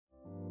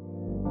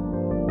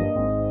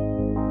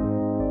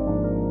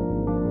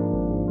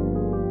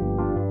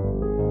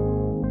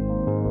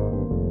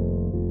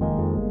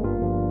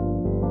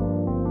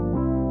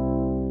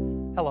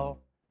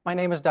My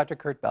name is Dr.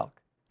 Kurt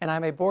Belk, and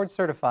I'm a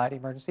board-certified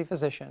emergency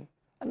physician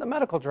and the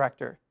medical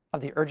director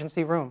of the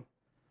urgency room.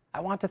 I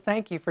want to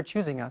thank you for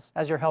choosing us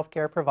as your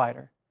healthcare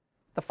provider.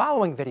 The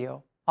following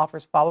video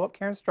offers follow-up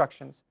care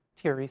instructions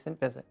to your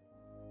recent visit.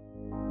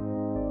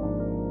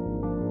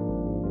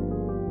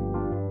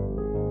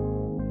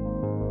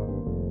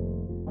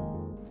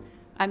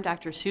 I'm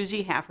Dr.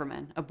 Susie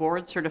Hafferman, a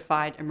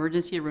board-certified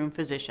emergency room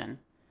physician.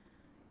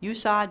 You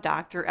saw a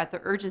doctor at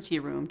the urgency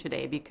room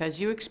today because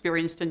you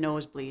experienced a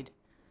nosebleed.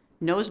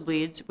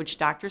 Nosebleeds, which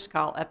doctors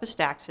call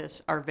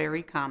epistaxis, are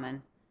very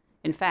common.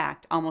 In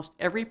fact, almost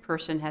every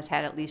person has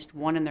had at least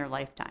one in their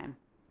lifetime.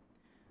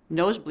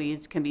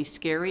 Nosebleeds can be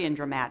scary and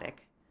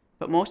dramatic,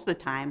 but most of the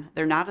time,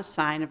 they're not a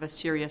sign of a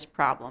serious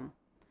problem.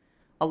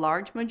 A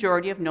large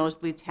majority of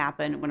nosebleeds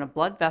happen when a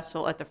blood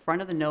vessel at the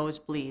front of the nose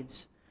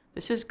bleeds.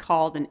 This is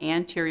called an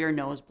anterior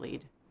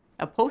nosebleed.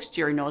 A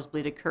posterior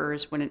nosebleed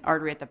occurs when an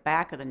artery at the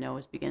back of the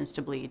nose begins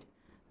to bleed.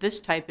 This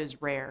type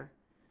is rare.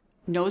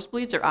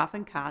 Nosebleeds are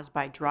often caused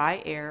by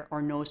dry air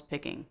or nose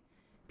picking.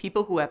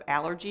 People who have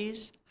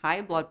allergies,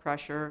 high blood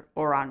pressure,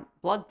 or on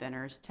blood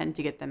thinners tend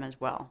to get them as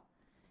well.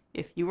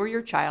 If you or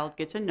your child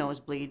gets a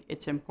nosebleed,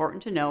 it's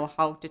important to know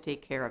how to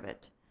take care of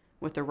it.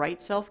 With the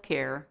right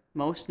self-care,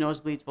 most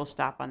nosebleeds will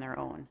stop on their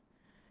own.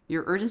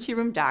 Your urgency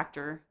room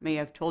doctor may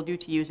have told you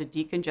to use a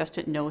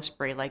decongestant nose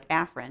spray like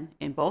Afrin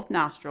in both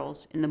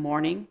nostrils in the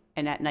morning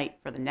and at night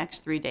for the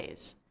next 3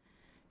 days.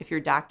 If your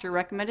doctor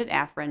recommended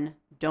Afrin,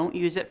 don't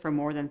use it for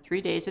more than 3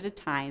 days at a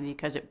time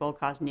because it will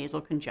cause nasal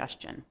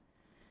congestion.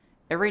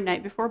 Every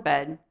night before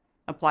bed,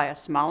 apply a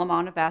small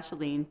amount of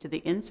Vaseline to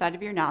the inside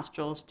of your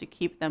nostrils to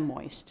keep them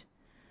moist.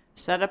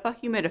 Set up a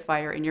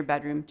humidifier in your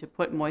bedroom to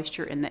put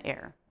moisture in the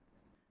air.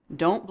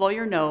 Don't blow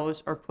your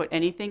nose or put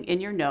anything in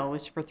your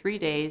nose for 3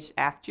 days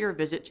after your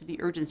visit to the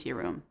urgency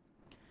room.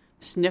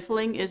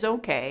 Sniffling is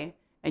okay,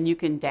 and you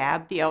can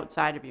dab the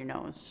outside of your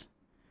nose.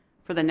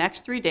 For the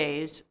next 3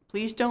 days,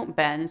 please don't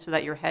bend so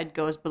that your head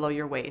goes below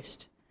your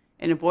waist,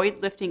 and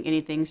avoid lifting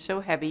anything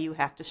so heavy you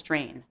have to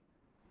strain.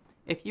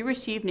 If you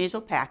receive nasal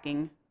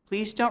packing,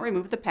 please don't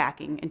remove the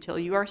packing until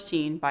you are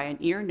seen by an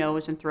ear,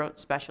 nose, and throat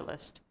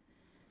specialist.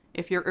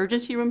 If your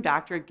urgency room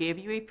doctor gave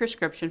you a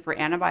prescription for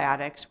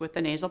antibiotics with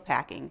the nasal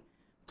packing,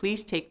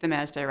 please take them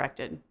as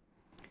directed.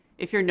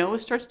 If your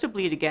nose starts to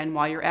bleed again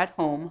while you're at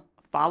home,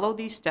 follow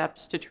these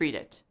steps to treat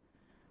it.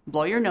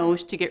 Blow your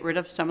nose to get rid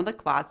of some of the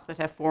clots that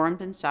have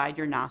formed inside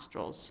your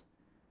nostrils.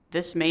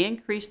 This may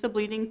increase the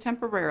bleeding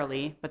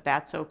temporarily, but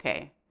that's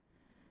okay.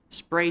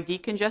 Spray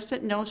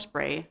decongestant nose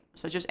spray,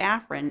 such as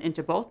Afrin,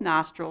 into both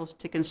nostrils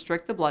to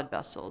constrict the blood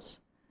vessels.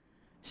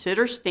 Sit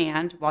or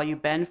stand while you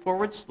bend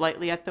forward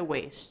slightly at the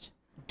waist.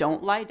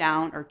 Don't lie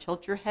down or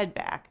tilt your head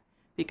back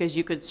because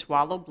you could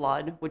swallow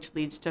blood, which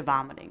leads to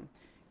vomiting.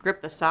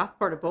 Grip the soft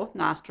part of both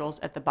nostrils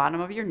at the bottom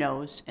of your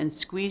nose and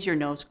squeeze your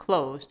nose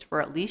closed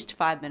for at least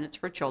 5 minutes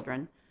for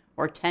children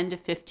or 10 to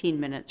 15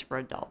 minutes for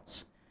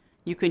adults.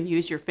 You can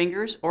use your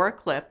fingers or a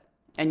clip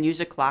and use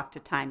a clock to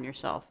time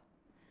yourself.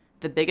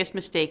 The biggest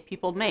mistake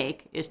people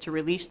make is to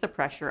release the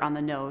pressure on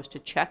the nose to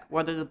check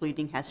whether the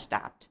bleeding has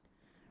stopped.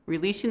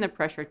 Releasing the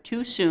pressure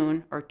too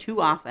soon or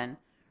too often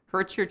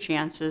hurts your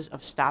chances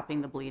of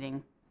stopping the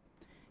bleeding.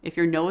 If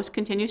your nose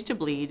continues to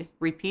bleed,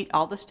 repeat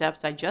all the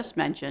steps I just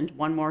mentioned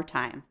one more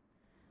time.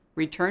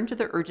 Return to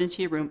the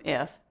urgency room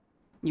if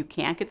you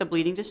can't get the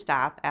bleeding to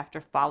stop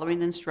after following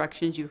the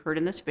instructions you heard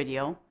in this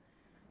video,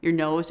 your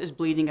nose is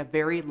bleeding a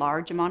very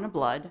large amount of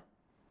blood,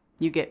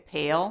 you get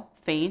pale,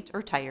 faint,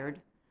 or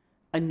tired,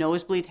 a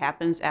nosebleed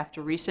happens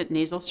after recent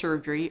nasal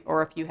surgery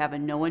or if you have a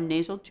known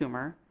nasal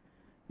tumor,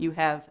 you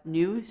have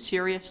new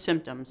serious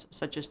symptoms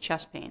such as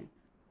chest pain,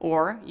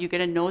 or you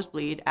get a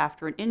nosebleed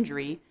after an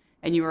injury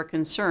and you are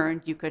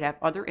concerned you could have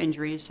other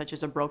injuries such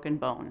as a broken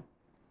bone.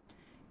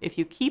 If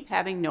you keep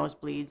having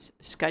nosebleeds,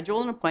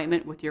 schedule an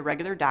appointment with your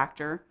regular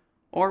doctor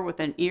or with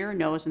an ear,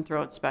 nose, and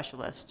throat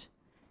specialist.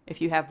 If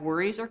you have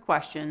worries or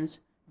questions,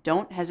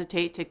 don't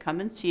hesitate to come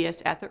and see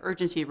us at the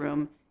urgency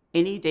room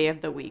any day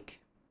of the week.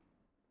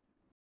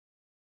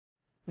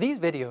 These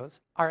videos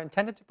are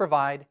intended to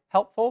provide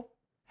helpful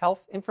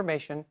health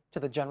information to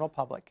the general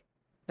public.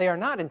 They are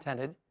not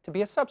intended to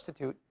be a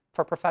substitute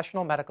for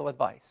professional medical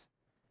advice.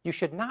 You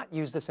should not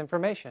use this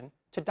information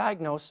to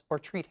diagnose or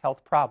treat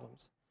health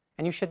problems,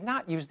 and you should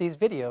not use these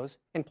videos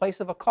in place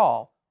of a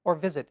call or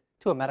visit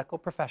to a medical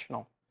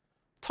professional.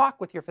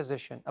 Talk with your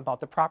physician about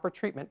the proper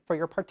treatment for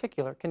your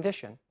particular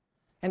condition,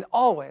 and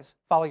always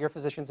follow your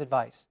physician's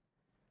advice.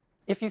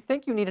 If you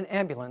think you need an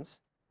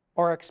ambulance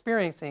or are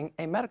experiencing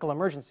a medical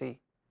emergency,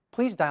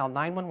 please dial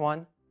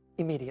 911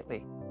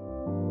 immediately.